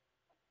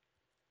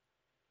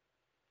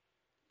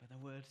 but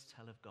the words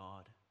tell of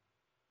God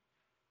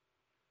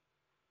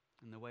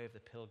and the way of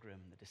the pilgrim,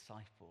 the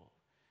disciple,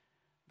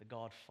 the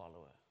God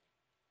follower,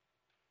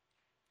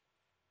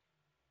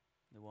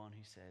 the one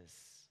who says,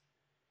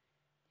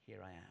 here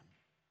I am.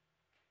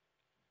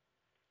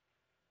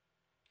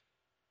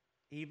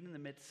 Even in the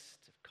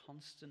midst of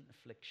constant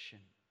affliction,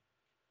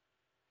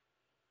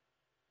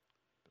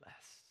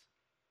 blessed,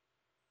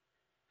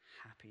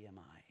 happy am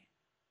I.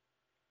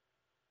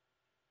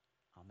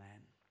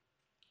 Amen.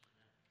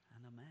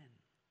 And amen.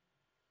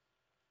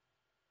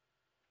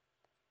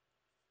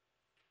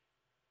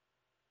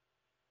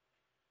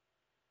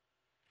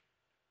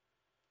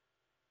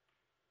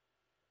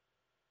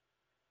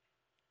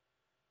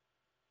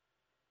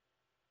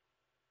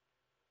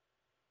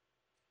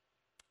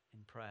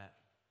 In prayer,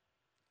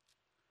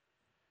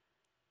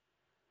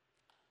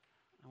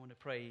 I want to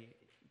pray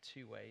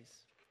two ways.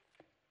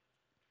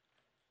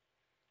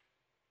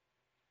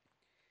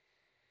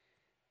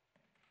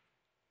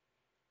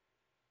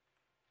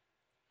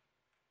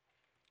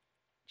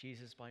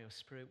 Jesus, by your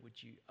Spirit,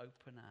 would you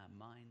open our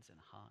minds and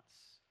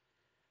hearts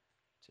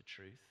to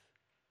truth?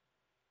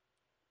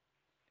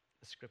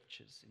 The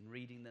Scriptures, in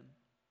reading them,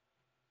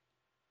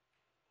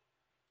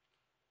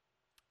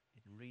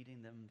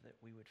 that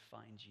we would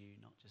find you,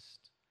 not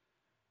just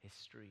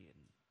history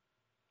and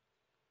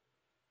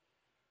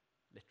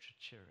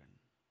literature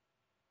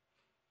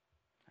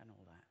and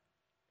all that.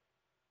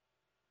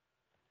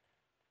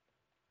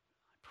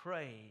 I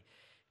pray,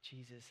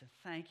 Jesus, and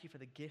thank you for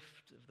the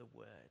gift of the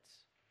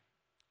words,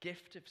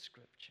 gift of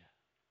Scripture.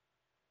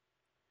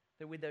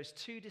 That with those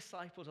two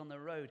disciples on the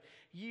road,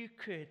 you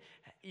could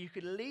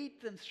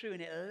lead them through,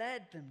 and it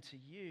led them to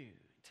you,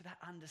 to that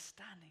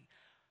understanding,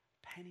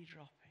 penny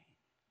dropping.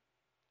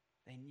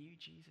 They knew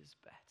Jesus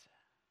better.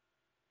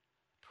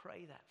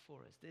 Pray that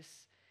for us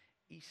this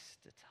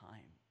Easter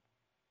time.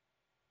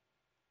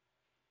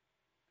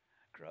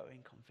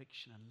 Growing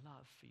conviction and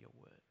love for your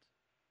word.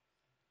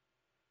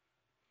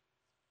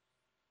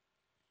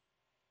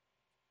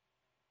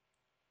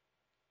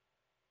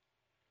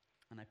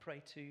 And I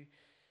pray too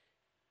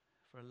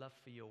for a love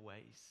for your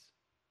ways.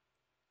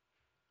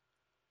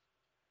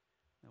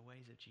 The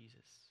ways of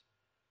Jesus.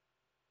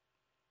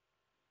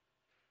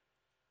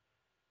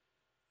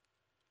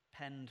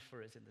 Penned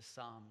for us in the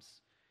Psalms.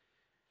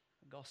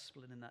 The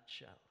gospel in a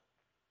nutshell.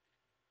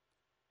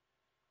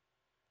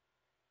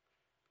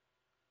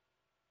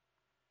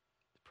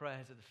 The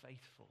prayers of the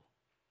faithful.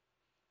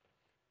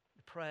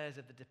 The prayers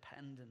of the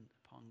dependent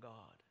upon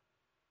God.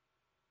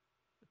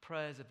 The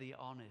prayers of the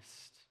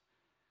honest.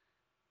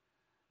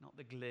 Not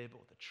the glib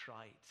or the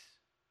trite.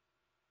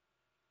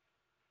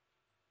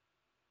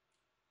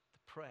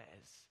 The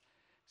prayers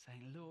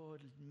saying,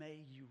 Lord,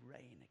 may you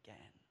reign again.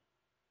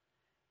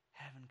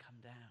 Heaven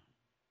come down.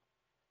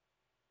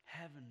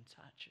 Heaven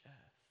touch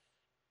earth.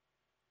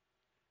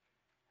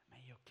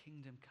 May your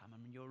kingdom come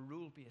and your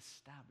rule be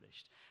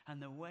established and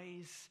the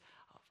ways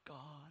of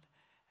God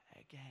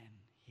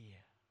again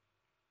here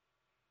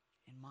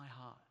in my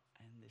heart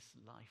and this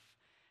life,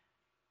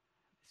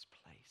 this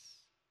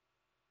place,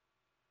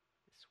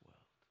 this world.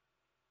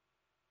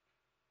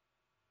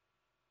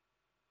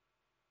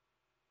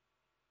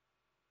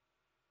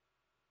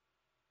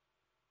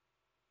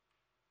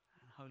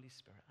 Holy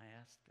Spirit, I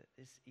ask that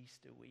this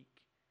Easter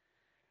week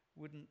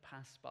wouldn't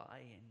pass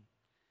by in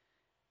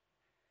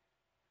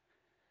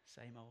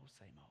same old,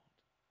 same old.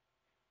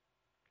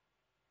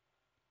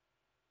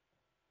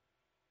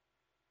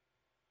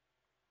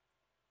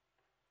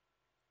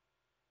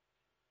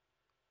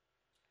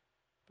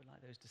 But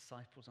like those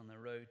disciples on the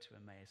road to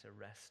Emmaus,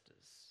 arrest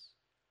us.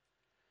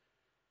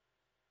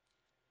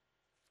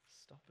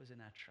 Stop us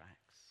in our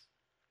tracks.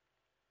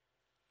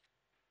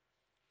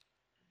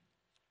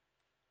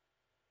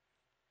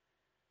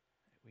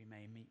 That we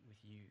may meet with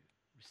you,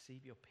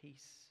 receive your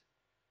peace.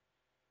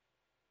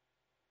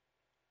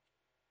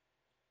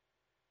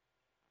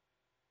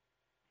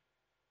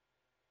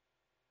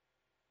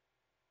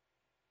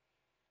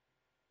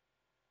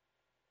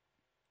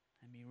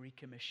 And be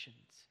recommissioned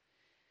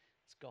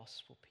as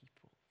gospel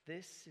people.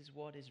 This is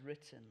what is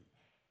written.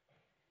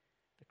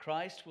 The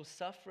Christ will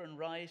suffer and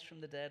rise from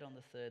the dead on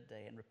the third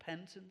day, and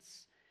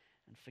repentance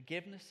and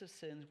forgiveness of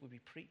sins will be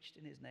preached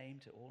in his name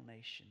to all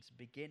nations,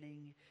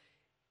 beginning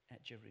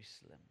at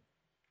Jerusalem.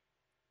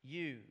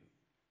 You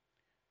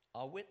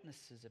are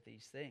witnesses of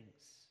these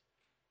things.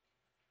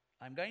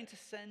 I'm going to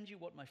send you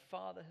what my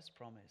Father has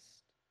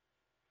promised,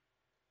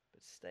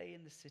 but stay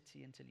in the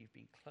city until you've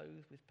been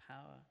clothed with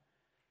power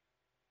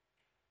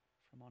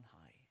from on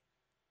high.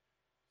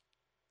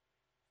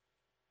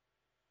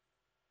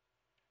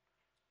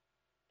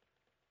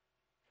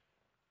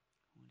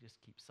 We'll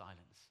just keep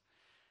silence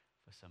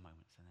for some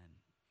moments and then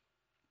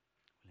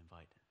we'll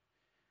invite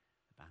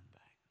the band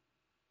back.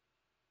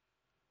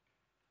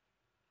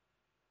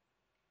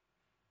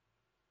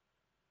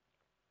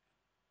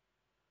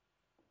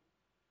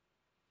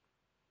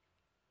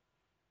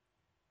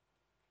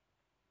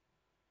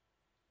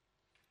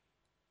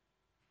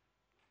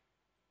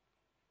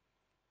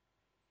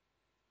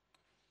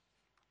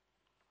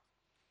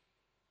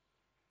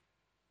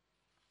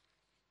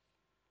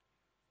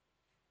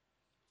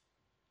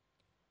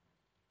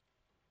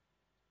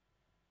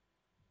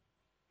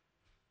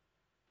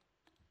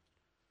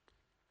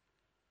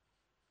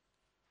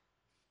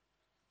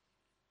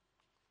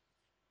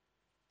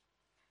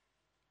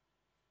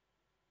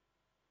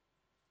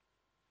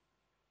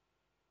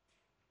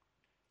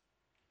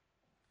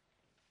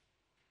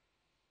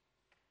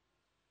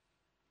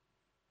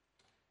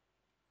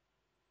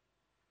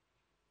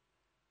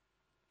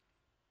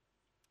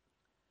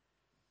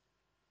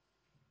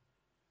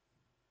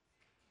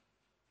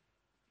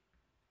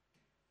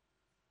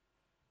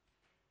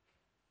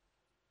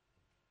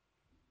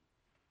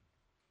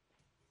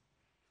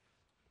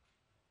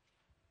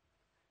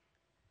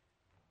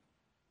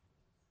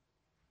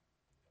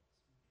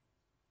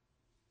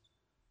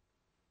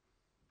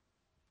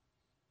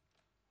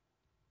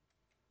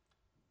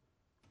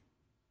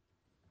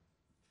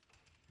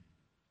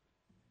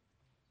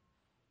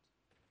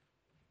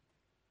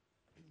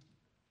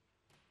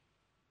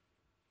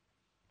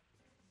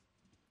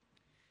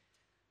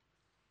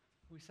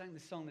 We sang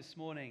this song this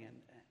morning,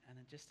 and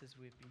just as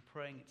we've been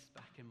praying, it's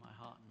back in my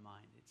heart and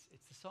mind.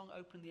 It's the song,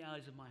 Open the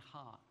Eyes of My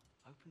Heart.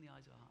 Open the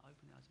eyes of my heart,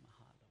 open the eyes of my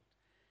heart, Lord.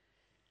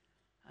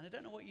 And I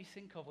don't know what you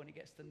think of when it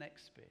gets to the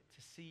next bit,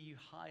 to see you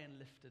high and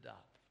lifted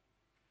up,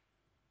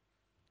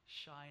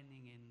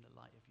 shining in the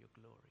light of your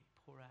glory.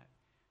 Pour out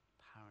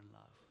power and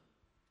love.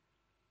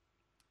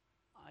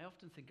 I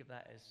often think of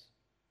that as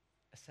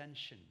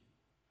ascension,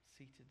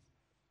 seated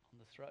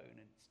on the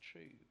throne, and it's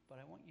true, but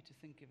I want you to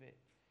think of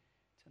it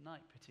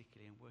tonight,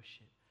 particularly in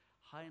worship,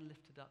 high and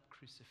lifted up,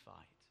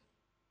 crucified,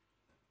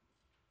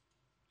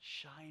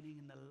 shining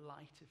in the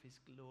light of his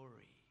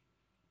glory,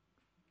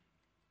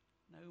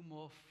 no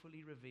more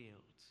fully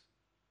revealed.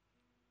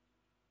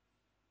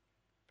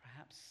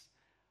 Perhaps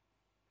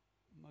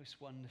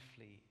most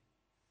wonderfully,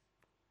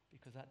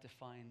 because that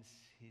defines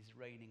his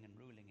reigning and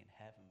ruling in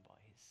heaven by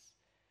his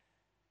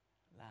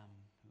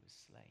Lamb who was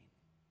slain.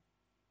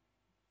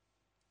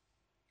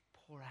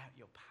 Pour out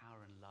your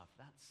power and love.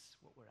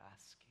 That's what we're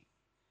asking.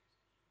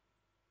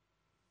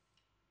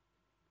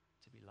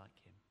 To be like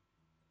him.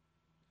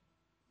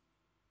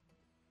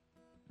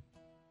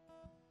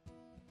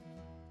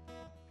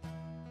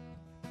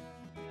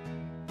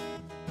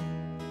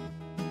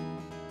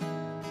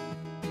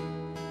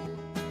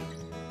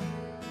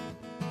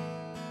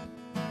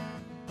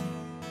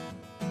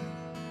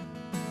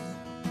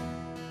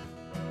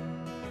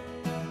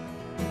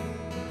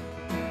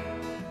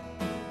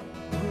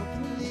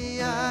 Open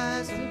the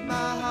eyes of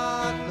my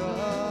heart,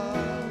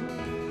 Lord.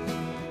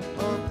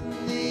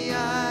 Open the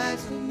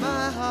eyes of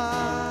my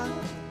heart.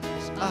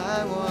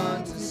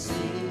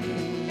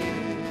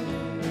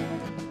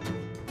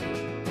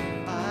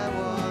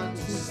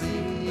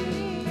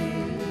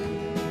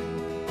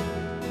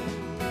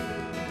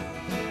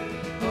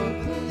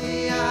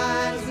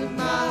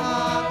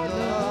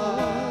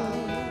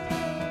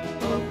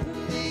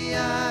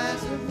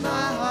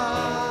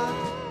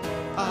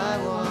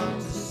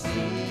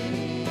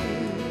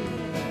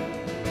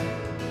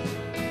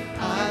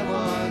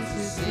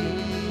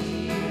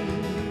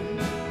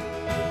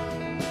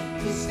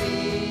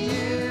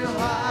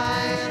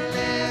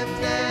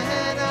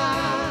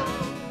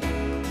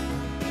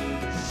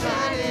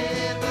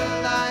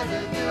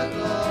 your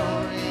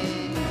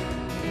glory.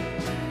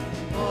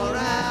 Pour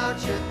out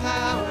your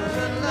power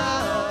and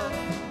love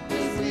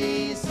as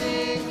we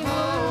sing,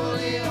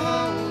 holy,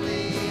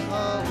 holy,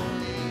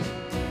 holy.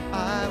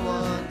 I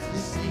want to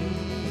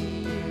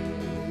see you.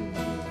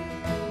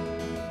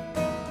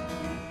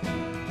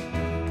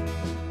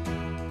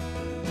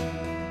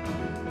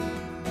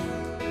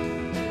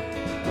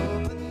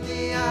 Open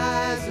the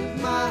eyes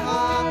of my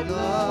heart,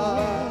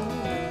 Lord.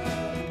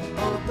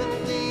 Open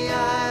the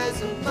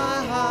eyes of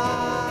my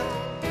heart,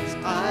 'cause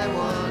I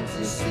want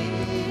to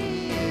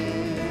see you.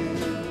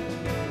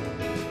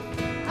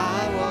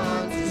 I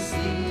want to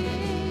see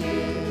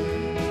you.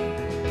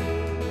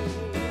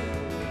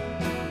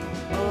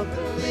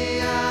 Open the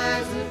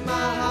eyes of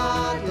my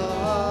heart,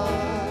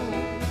 Lord.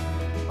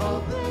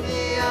 Open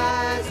the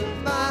eyes of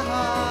my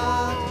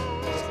heart,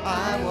 'cause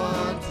I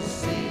want to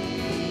see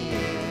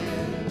you.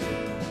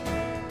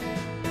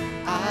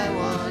 I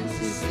want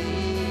to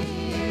see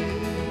you.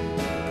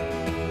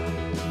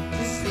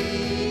 To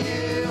see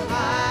you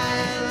high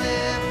and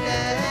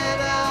lifted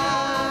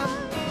up,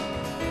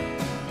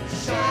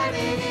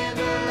 shining in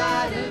the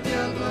light of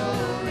your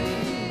glory.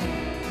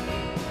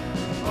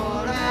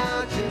 Pour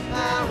out your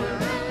power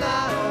and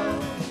love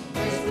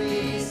as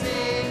we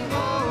sing,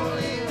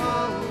 holy,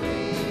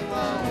 holy,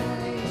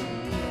 holy.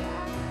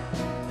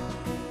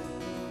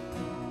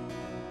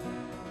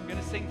 We're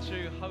going to sing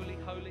through Holy,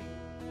 Holy,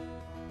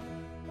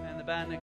 and the band